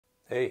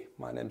Hey,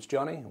 my name's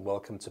Johnny and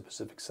welcome to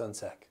Pacific Sun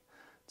Tech.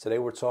 Today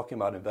we're talking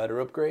about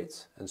inverter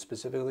upgrades and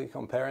specifically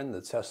comparing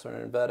the Tesla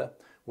inverter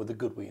with the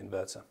GoodWe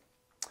Inverter.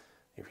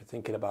 If you're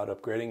thinking about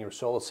upgrading your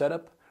solar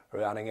setup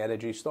or adding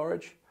energy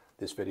storage,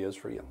 this video is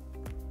for you.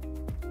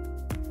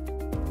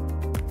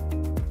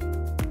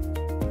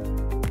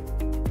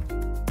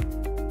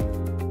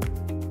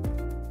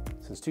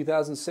 Since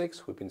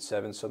 2006, we've been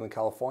serving Southern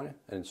California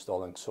and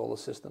installing solar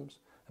systems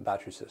and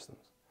battery systems.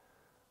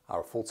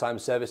 Our full-time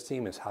service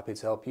team is happy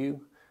to help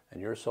you and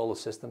your solar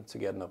system to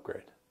get an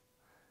upgrade.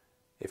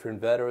 If your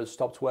inverter has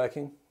stopped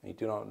working and you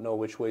do not know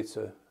which way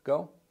to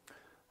go,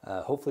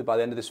 hopefully by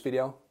the end of this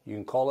video, you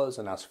can call us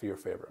and ask for your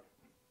favorite.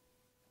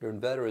 Your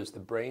inverter is the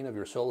brain of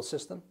your solar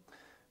system.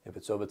 If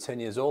it's over 10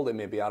 years old, it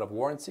may be out of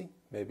warranty,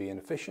 may be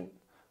inefficient,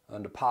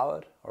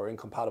 underpowered, or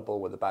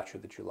incompatible with the battery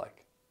that you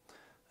like.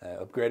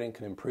 Upgrading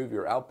can improve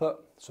your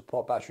output,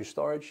 support battery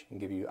storage, and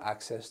give you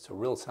access to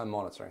real-time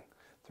monitoring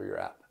through your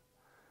app.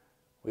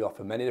 We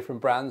offer many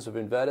different brands of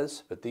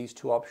inverters, but these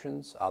two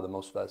options are the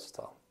most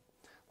versatile.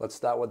 Let's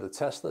start with the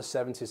Tesla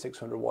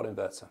 7600 watt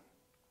inverter.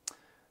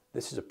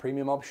 This is a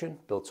premium option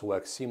built to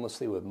work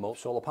seamlessly with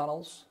most solar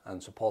panels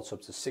and supports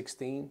up to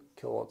 16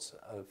 kilowatts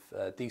of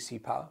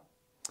DC power.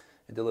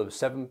 It delivers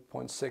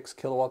 7.6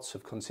 kilowatts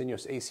of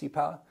continuous AC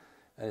power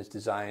and is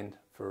designed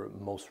for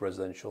most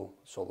residential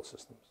solar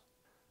systems.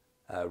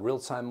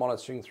 Real-time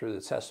monitoring through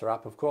the Tesla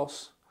app, of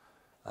course,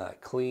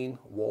 clean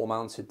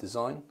wall-mounted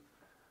design,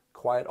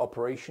 quiet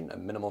operation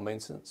and minimal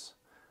maintenance,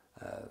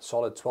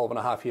 solid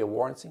 12.5-year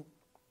warranty,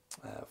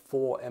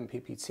 4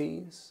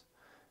 MPPTs,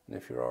 and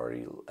if you're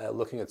already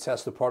looking at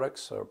Tesla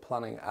products or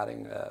planning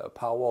adding a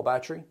Powerwall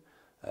battery,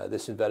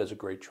 this inverter is a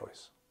great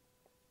choice.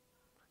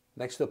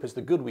 Next up is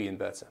the GoodWe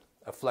Inverter,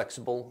 a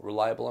flexible,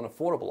 reliable and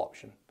affordable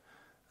option.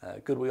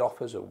 GoodWe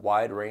offers a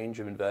wide range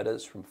of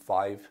inverters from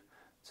 5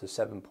 to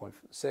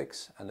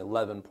 7.6 and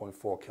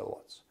 11.4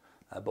 kilowatts,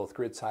 both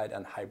grid-tied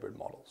and hybrid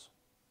models.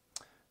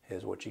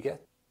 Here's what you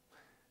get.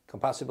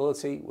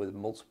 Compatibility with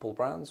multiple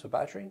brands of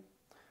battery,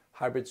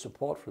 hybrid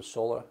support for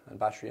solar and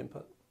battery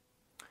input,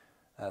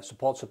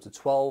 supports up to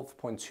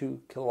 12.2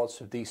 kilowatts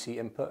of DC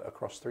input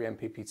across 3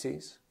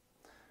 MPPTs,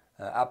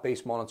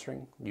 app-based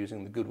monitoring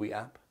using the GoodWe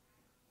app,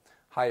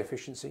 high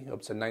efficiency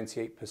up to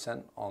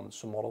 98% on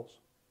some models,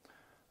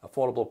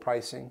 affordable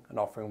pricing and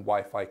offering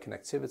Wi-Fi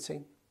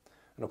connectivity,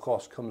 and of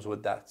course comes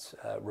with that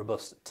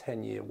robust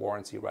 10-year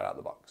warranty right out of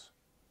the box.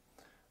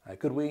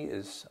 GoodWe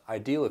is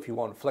ideal if you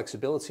want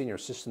flexibility in your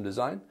system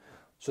design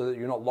so that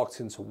you're not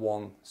locked into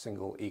one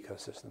single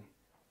ecosystem.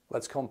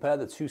 Let's compare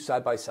the two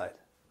side by side.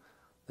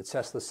 The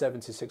Tesla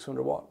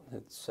 7600 watt,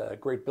 it's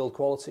great build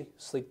quality,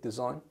 sleek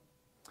design.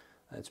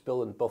 It's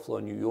built in Buffalo,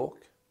 New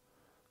York,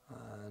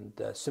 and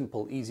a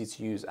simple, easy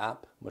to use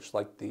app, much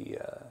like the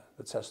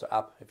Tesla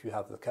app if you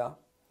have the car.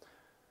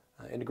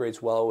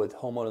 Integrates well with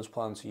homeowners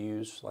plan to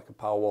use, like a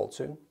Powerwall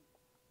 2.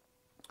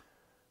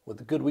 With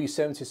the GoodWe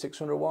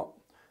 7600 watt,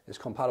 it's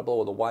compatible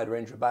with a wide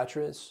range of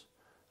batteries,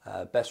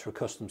 best for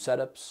custom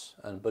setups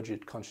and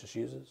budget-conscious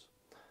users.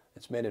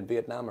 It's made in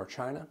Vietnam or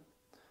China,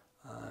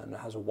 and it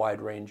has a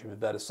wide range of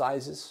inverter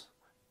sizes.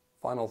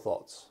 Final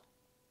thoughts.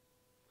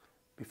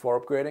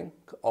 Before upgrading,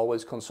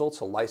 always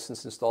consult a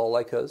licensed installer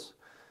like us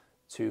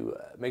to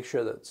make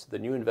sure that the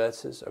new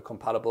inverters are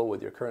compatible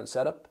with your current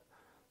setup.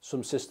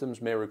 Some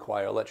systems may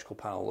require electrical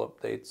panel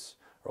updates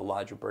or a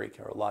larger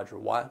breaker or a larger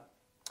wire.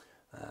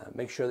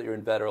 Make sure that your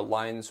inverter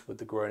aligns with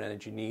the growing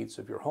energy needs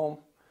of your home,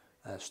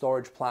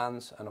 storage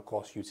plans, and of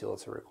course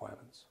utility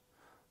requirements.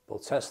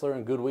 Both Tesla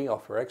and GoodWe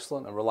offer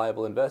excellent and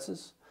reliable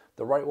inverters.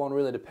 The right one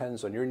really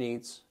depends on your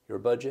needs, your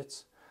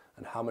budgets,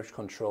 and how much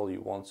control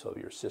you want over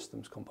your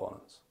system's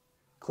components.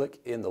 Click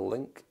in the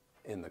link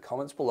in the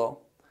comments below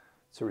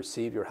to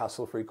receive your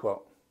hassle-free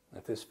quote.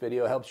 If this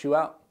video helps you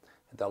out,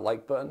 hit that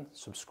like button,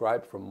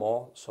 subscribe for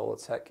more solar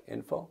tech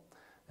info,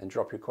 and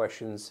drop your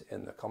questions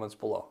in the comments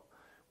below.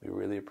 We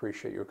really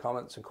appreciate your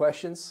comments and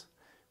questions.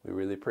 We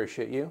really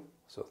appreciate you.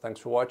 So thanks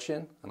for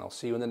watching, and I'll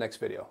see you in the next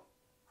video.